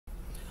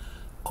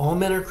All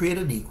men are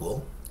created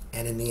equal,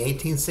 and in the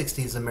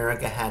 1860s,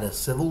 America had a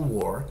civil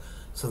war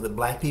so that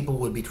black people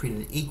would be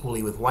treated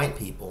equally with white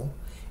people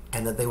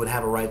and that they would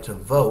have a right to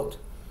vote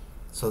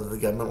so that the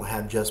government would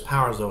have just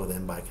powers over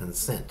them by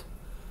consent.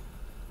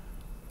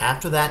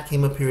 After that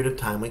came a period of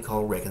time we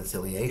call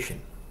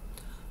reconciliation.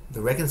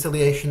 The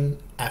reconciliation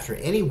after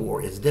any war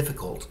is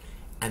difficult,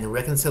 and the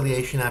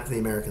reconciliation after the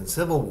American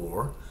Civil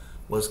War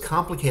was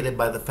complicated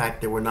by the fact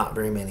there were not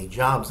very many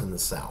jobs in the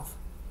South.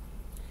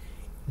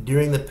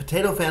 During the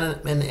potato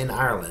famine in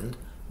Ireland,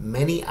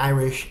 many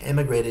Irish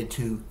emigrated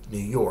to New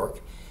York,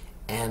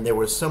 and there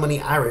were so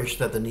many Irish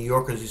that the New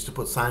Yorkers used to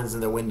put signs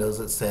in their windows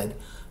that said,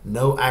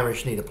 "No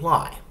Irish need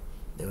apply."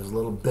 There was a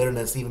little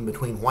bitterness even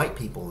between white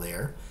people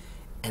there,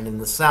 and in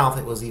the South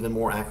it was even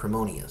more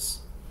acrimonious.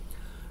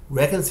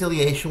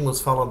 Reconciliation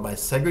was followed by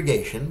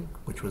segregation,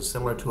 which was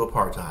similar to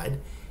apartheid,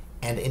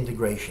 and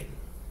integration.